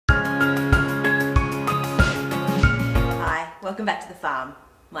Welcome back to the farm.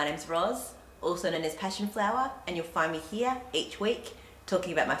 My name's Roz, also known as Passion Flower, and you'll find me here each week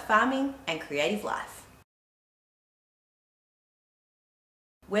talking about my farming and creative life.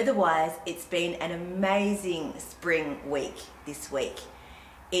 Weather-wise, it's been an amazing spring week this week.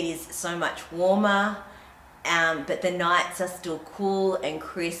 It is so much warmer, but the nights are still cool and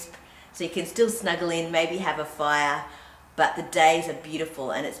crisp, so you can still snuggle in, maybe have a fire, but the days are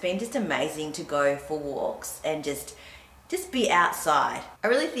beautiful, and it's been just amazing to go for walks and just be outside. I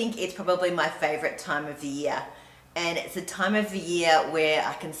really think it's probably my favorite time of the year, and it's a time of the year where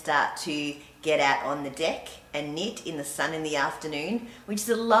I can start to get out on the deck and knit in the sun in the afternoon, which is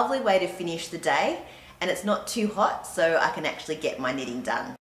a lovely way to finish the day, and it's not too hot, so I can actually get my knitting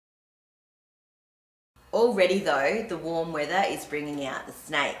done. Already though, the warm weather is bringing out the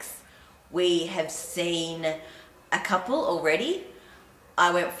snakes. We have seen a couple already. I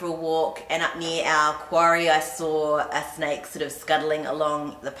went for a walk, and up near our quarry I saw a snake sort of scuttling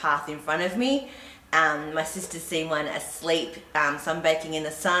along the path in front of me. My sister's seen one asleep, sunbaking in the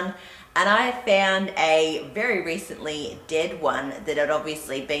sun, and I found a very recently dead one that had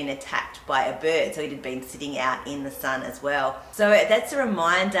obviously been attacked by a bird, so it had been sitting out in the sun as well. So that's a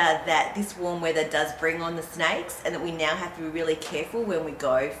reminder that this warm weather does bring on the snakes, and that we now have to be really careful when we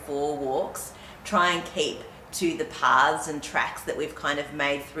go for walks. Try and keep to the paths and tracks that we've kind of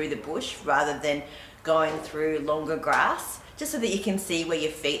made through the bush, rather than going through longer grass, just so that you can see where your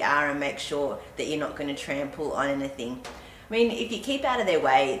feet are and make sure that you're not going to trample on anything. I mean, if you keep out of their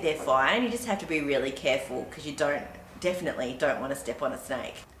way, they're fine. You just have to be really careful, because you definitely don't want to step on a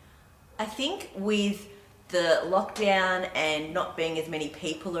snake. I think with the lockdown and not being as many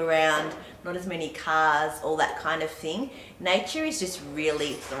people around, not as many cars, all that kind of thing, nature is just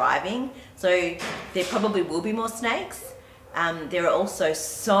really thriving. So there probably will be more snakes. There are also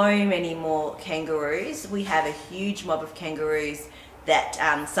so many more kangaroos. We have a huge mob of kangaroos that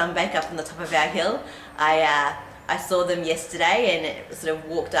sunbake up on the top of our hill. I saw them yesterday, and it sort of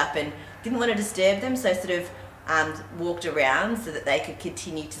walked up and didn't want to disturb them, so sort of walked around so that they could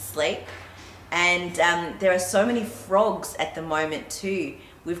continue to sleep. And there are so many frogs at the moment too.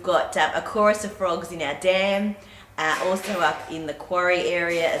 We've got a chorus of frogs in our dam, also up in the quarry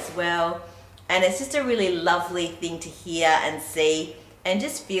area as well. And it's just a really lovely thing to hear and see, and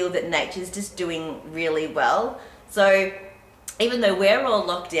just feel that nature's just doing really well. So even though we're all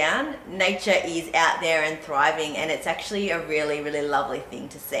locked down, nature is out there and thriving, and it's actually a really, really lovely thing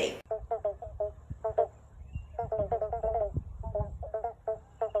to see.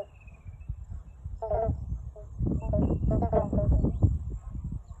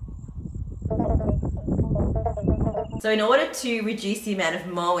 So in order to reduce the amount of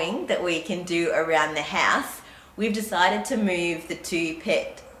mowing that we can do around the house, we've decided to move the 2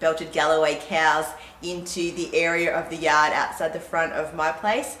 pet belted Galloway cows into the area of the yard outside the front of my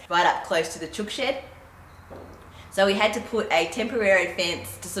place, right up close to the chook shed. So we had to put a temporary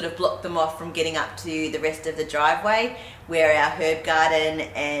fence to sort of block them off from getting up to the rest of the driveway, where our herb garden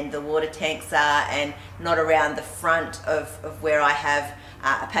and the water tanks are, and not around the front of where I have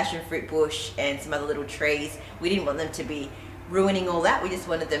a passion fruit bush and some other little trees. We didn't want them to be ruining all that, we just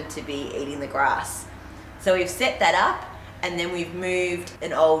wanted them to be eating the grass. So we've set that up, and then we've moved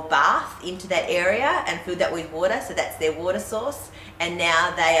an old bath into that area and filled that with water, so that's their water source. And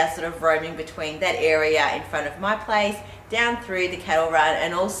now they are sort of roaming between that area in front of my place, down through the cattle run,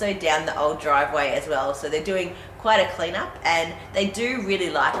 and also down the old driveway as well. So they're doing quite a cleanup, and they do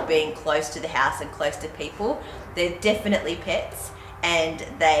really like being close to the house and close to people. They're definitely pets, and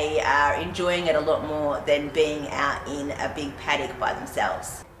they are enjoying it a lot more than being out in a big paddock by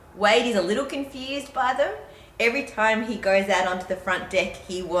themselves. Wade is a little confused by them. Every time he goes out onto the front deck,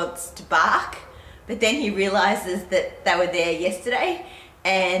 he wants to bark, but then he realizes that they were there yesterday,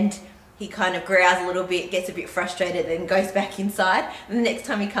 and he kind of growls a little bit, gets a bit frustrated, and goes back inside. And the next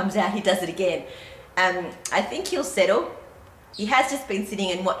time he comes out, he does it again. I think he'll settle. He has just been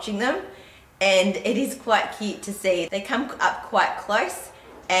sitting and watching them, and it is quite cute to see. They come up quite close,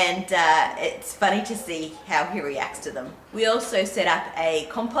 and it's funny to see how he reacts to them. We also set up a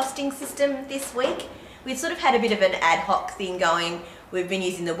composting system this week. We've sort of had a bit of an ad hoc thing going. We've been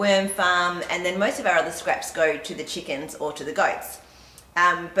using the worm farm, and then most of our other scraps go to the chickens or to the goats.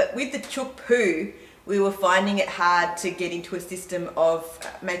 But with the chook poo, we were finding it hard to get into a system of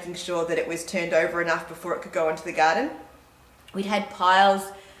making sure that it was turned over enough before it could go onto the garden. We'd had piles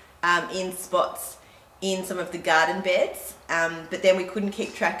in spots in some of the garden beds, but then we couldn't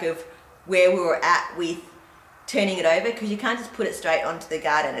keep track of where we were at with turning it over, because you can't just put it straight onto the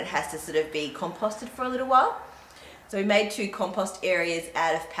garden. It has to sort of be composted for a little while. So we made 2 compost areas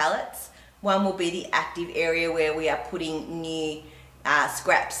out of pallets, One will be the active area where we are putting new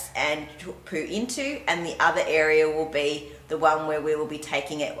scraps and poo into, and the other area will be the one where we will be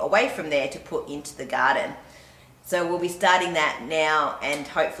taking it away from there to put into the garden. So we'll be starting that now, and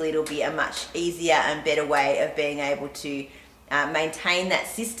hopefully it'll be a much easier and better way of being able to maintain that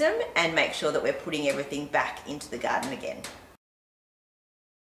system and make sure that we're putting everything back into the garden again.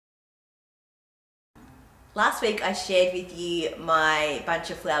 Last week I shared with you my Bunch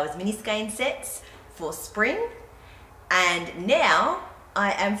of Flowers mini skein sets for spring, and now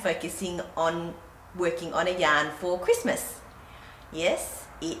I am focusing on working on a yarn for Christmas. Yes,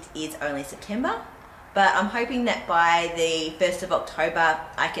 it is only September, but I'm hoping that by the 1st of October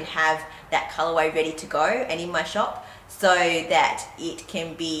I can have that colourway ready to go and in my shop, so that it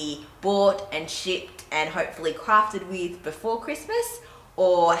can be bought and shipped and hopefully crafted with before Christmas,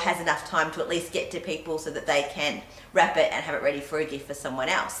 or has enough time to at least get to people so that they can wrap it and have it ready for a gift for someone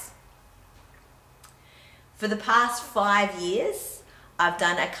else. For the past 5 years, I've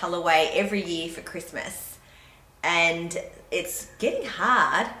done a colourway every year for Christmas, and it's getting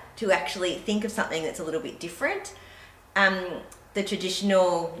hard to actually think of something that's a little bit different. The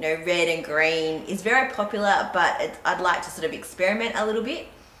traditional, red and green is very popular, but I'd like to sort of experiment a little bit.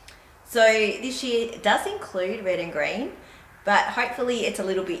 So this year it does include red and green, but hopefully it's a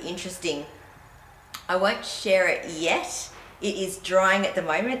little bit interesting. I won't share it yet. It is drying at the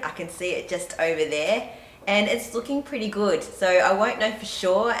moment. I can see it just over there, and it's looking pretty good. So I won't know for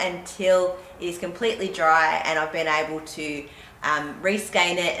sure until it is completely dry and I've been able to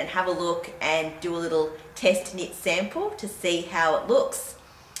reskein it and have a look and do a little test knit sample to see how it looks.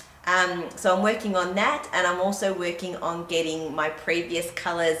 So I'm working on that, and I'm also working on getting my previous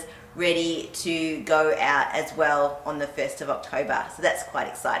colours ready to go out as well on the 1st of October. So that's quite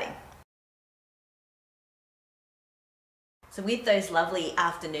exciting. So with those lovely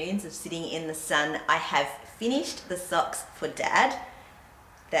afternoons of sitting in the sun, I have finished the socks for Dad.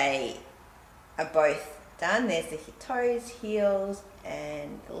 They are both done. There's the toes, heels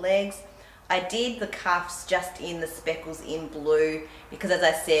and the legs. I did the cuffs just in the speckles in blue because, as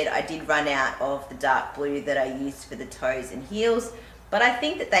I said, I did run out of the dark blue that I used for the toes and heels, but I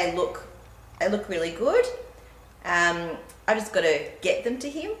think that they look really good. I just got to get them to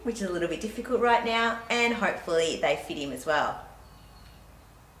him, which is a little bit difficult right now, and hopefully they fit him as well.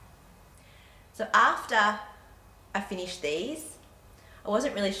 So after I finished these, I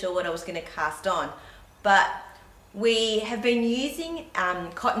wasn't really sure what I was going to cast on, but we have been using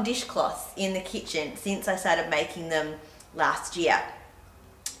cotton dishcloths in the kitchen since I started making them last year,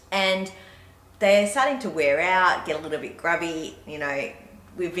 and they're starting to wear out, get a little bit grubby.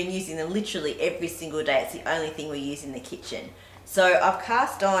 We've been using them literally every single day. It's the only thing we use in the kitchen. So I've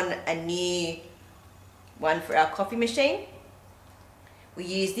cast on a new one for our coffee machine. We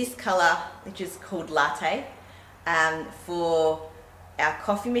use this colour, which is called Latte, for our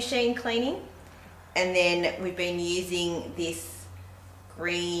coffee machine cleaning. And then we've been using this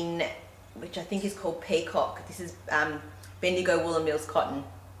green, which I think is called Peacock. This is Bendigo Wool and Mills cotton.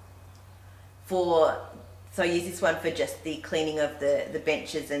 So I use this one for just the cleaning of the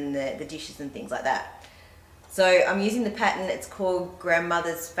benches and the dishes and things like that. So I'm using the pattern, it's called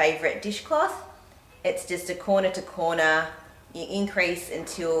Grandmother's Favourite Dishcloth. It's just a corner to corner. You increase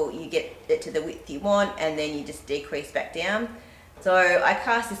until you get it to the width you want, and then you just decrease back down. So I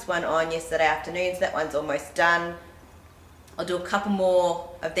cast this one on yesterday afternoon, so that one's almost done. I'll do a couple more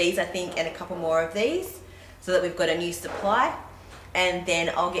of these, I think, and a couple more of these, so that we've got a new supply. And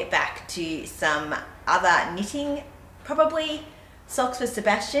then I'll get back to some other knitting, probably socks for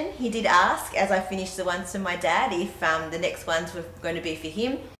Sebastian. He did ask, as I finished the ones for my dad, if the next ones were going to be for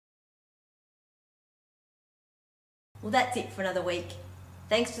him. Well, that's it for another week.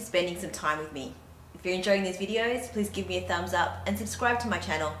 Thanks for spending some time with me. If you're enjoying these videos, please give me a thumbs up and subscribe to my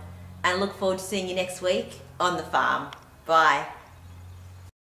channel. And I look forward to seeing you next week on the farm. Bye.